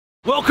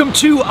Welcome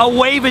to a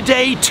Wave a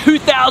Day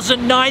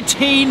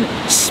 2019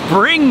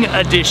 Spring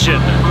Edition.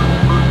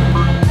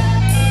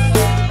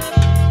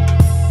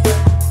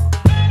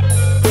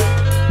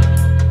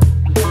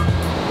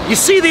 You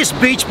see this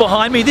beach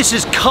behind me? This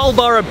is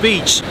Culburra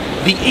Beach,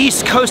 the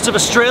east coast of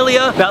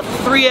Australia, about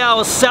 3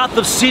 hours south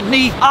of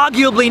Sydney.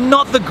 Arguably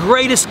not the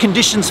greatest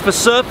conditions for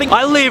surfing.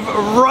 I live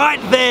right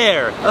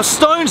there, a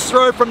stone's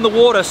throw from the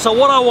water. So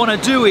what I want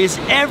to do is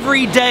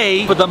every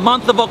day for the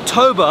month of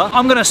October,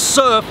 I'm going to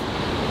surf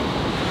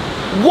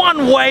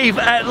one wave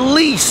at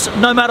least,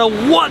 no matter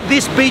what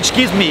this beach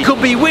gives me. It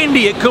could be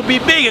windy, it could be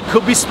big, it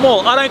could be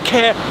small. I don't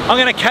care. I'm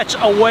gonna catch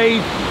a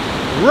wave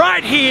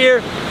right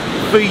here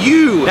for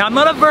you. Now, I'm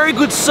not a very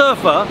good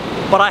surfer,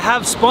 but I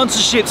have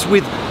sponsorships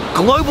with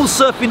Global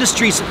Surf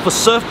Industries for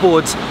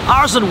surfboards,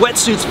 Artisan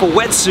Wetsuits for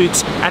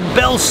wetsuits, and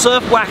Bell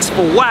Surf Wax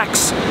for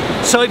wax.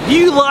 So if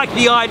you like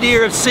the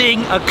idea of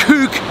seeing a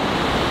kook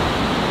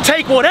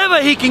take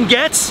whatever he can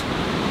get,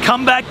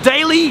 come back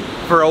daily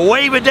for a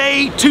Wave a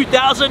Day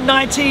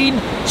 2019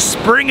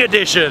 Spring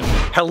Edition.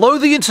 Hello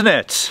the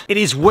internet. It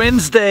is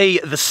Wednesday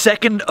the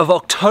 2nd of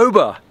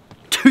October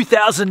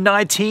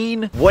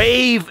 2019.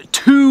 Wave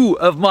 2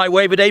 of my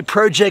Wave a Day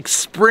project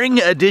Spring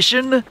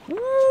Edition.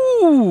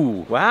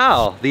 Ooh,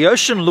 wow, the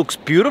ocean looks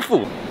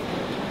beautiful.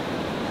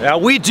 Now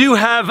we do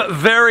have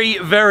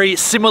very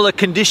similar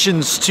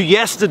conditions to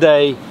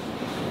yesterday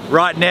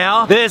right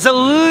now. There's a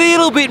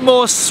little bit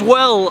more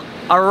swell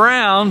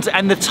around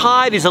and the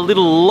tide is a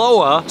little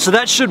lower, so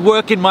that should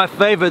work in my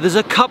favor. There's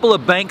a couple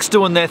of banks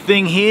doing their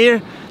thing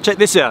here. Check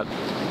this out.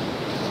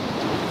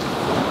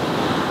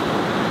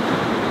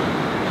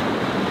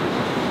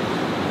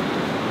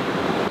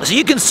 So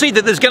you can see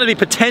that there's going to be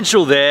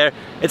potential there.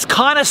 It's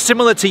kind of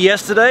similar to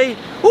yesterday.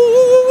 Ooh, ooh,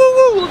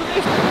 ooh, ooh, look at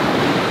this.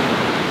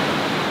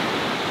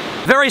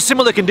 Very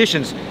similar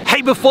conditions.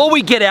 Hey, before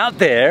we get out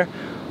there,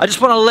 I just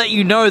want to let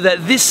you know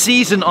that this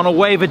season on a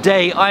Wave a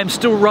Day, I am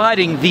still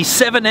riding the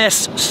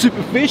 7S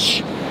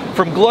Superfish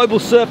from Global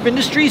Surf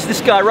Industries, this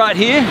guy right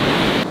here.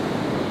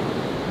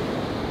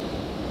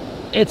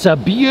 It's a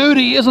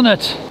beauty, isn't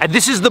it? And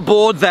this is the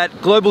board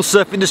that Global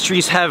Surf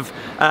Industries have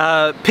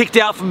picked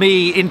out for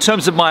me in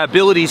terms of my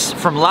abilities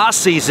from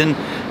last season,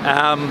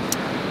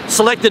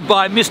 selected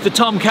by Mr.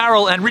 Tom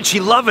Carroll and Richie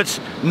Lovett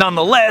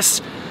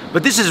nonetheless.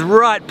 But this is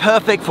right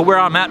perfect for where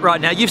I'm at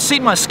right now. You've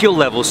seen my skill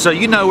levels, so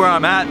you know where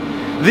I'm at.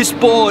 This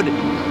board,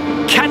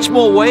 catch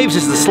more waves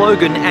is the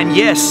slogan, and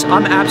yes,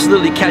 I'm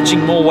absolutely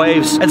catching more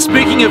waves. And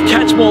speaking of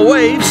catch more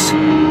waves,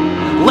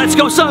 let's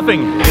go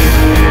surfing!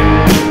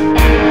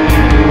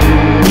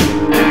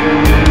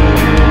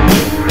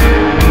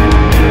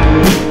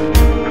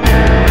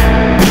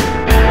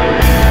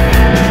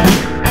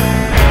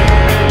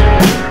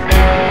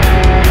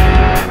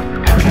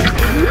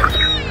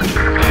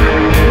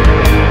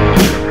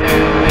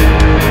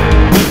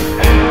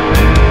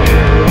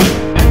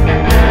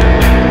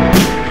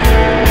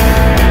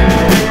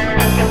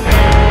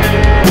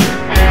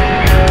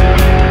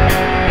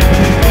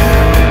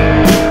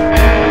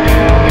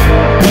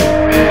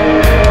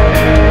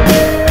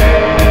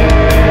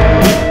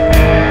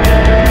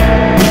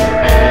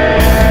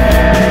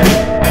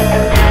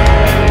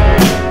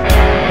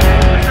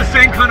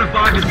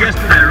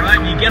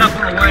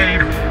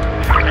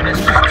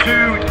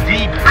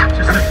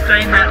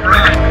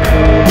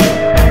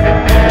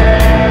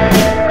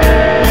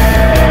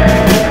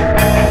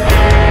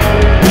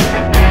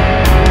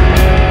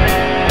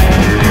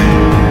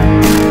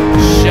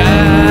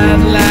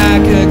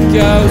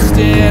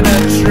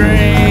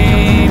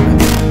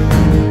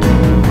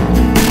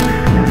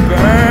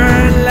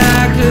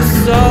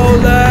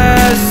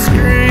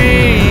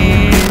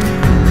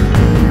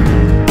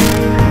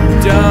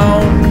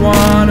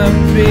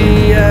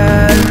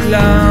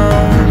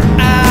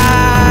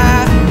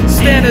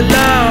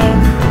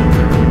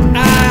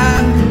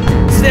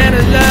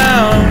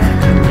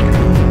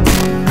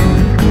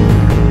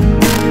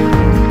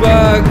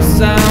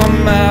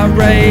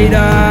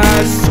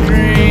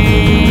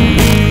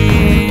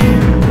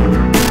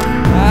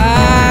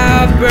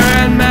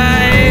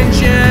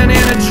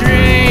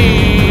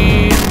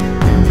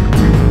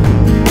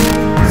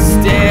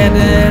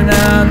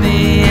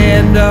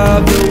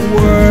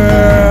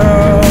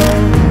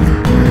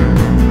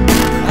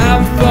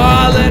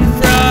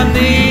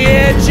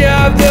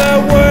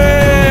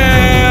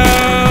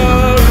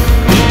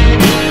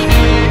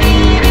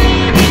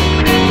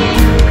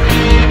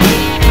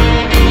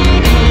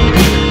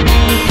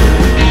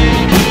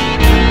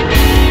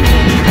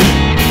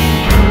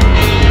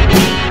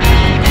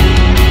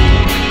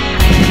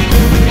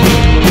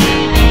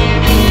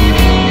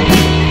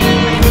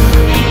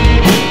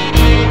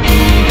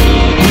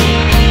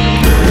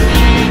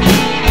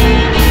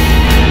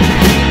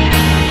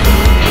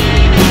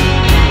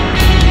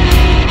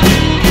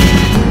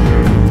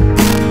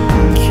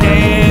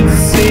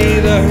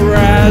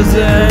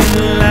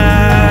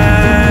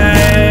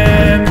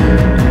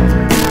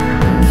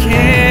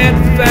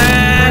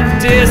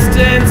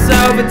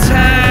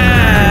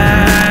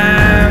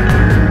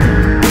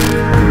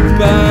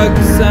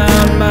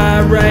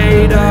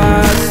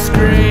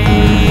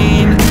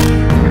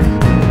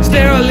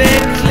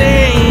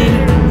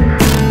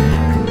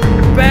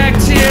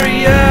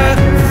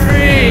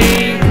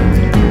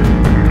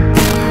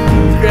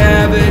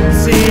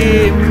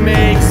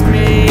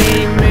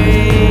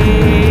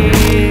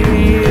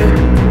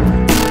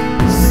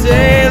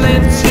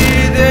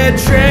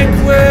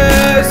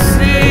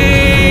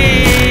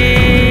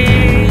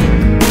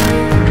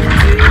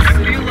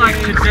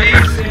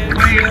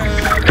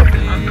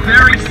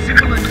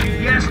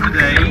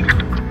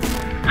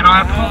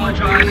 I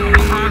apologize on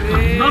behalf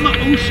of Mama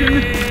Ocean,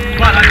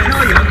 but I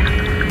tell you,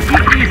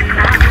 it is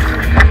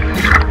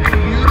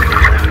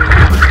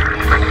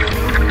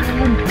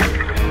absolutely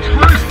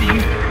toasty.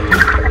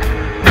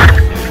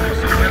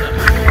 Awesome weather.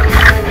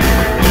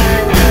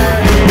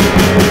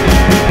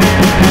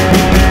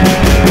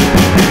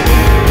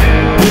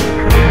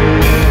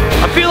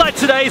 I feel like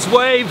today's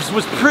waves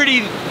was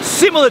pretty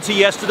similar to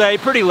yesterday,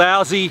 pretty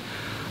lousy.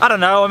 I don't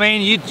know, I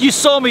mean, you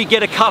saw me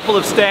get a couple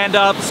of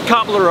stand-ups,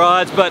 couple of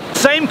rides, but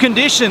same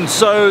conditions,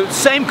 so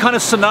same kind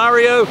of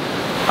scenario.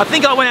 I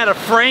think I went out of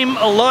frame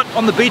a lot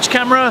on the beach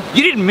camera.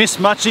 You didn't miss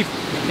much.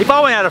 If I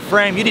went out of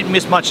frame, you didn't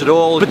miss much at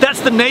all. But that's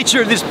the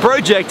nature of this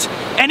project.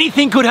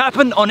 Anything could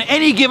happen on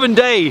any given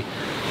day.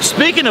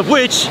 Speaking of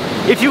which,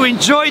 if you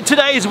enjoyed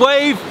today's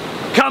wave,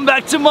 come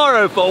back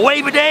tomorrow for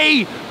Wave a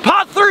Day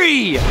Part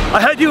 3!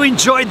 I hope you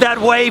enjoyed that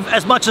wave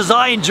as much as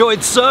I enjoyed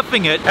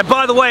surfing it. And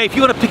by the way, if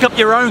you want to pick up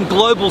your own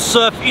global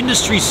surf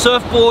industry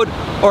surfboard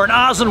or an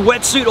Arzen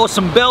wetsuit or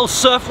some Bell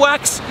surf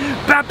wax,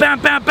 bam bam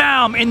bam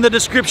bam, in the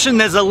description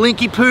there's a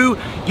linky poo.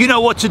 You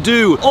know what to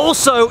do.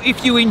 Also,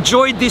 if you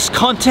enjoyed this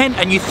content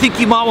and you think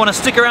you might want to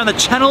stick around the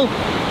channel,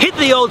 hit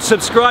the old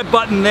subscribe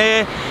button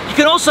there. You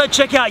can also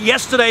check out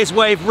yesterday's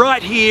wave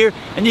right here,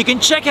 and you can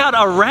check out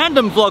a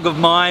random vlog of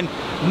mine,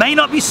 may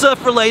not be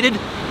surf related,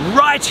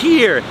 right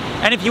here.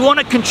 And if you want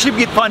to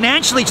contribute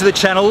financially to the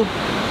channel,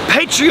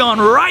 Patreon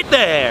right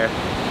there.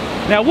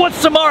 Now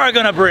what's tomorrow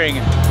gonna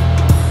bring?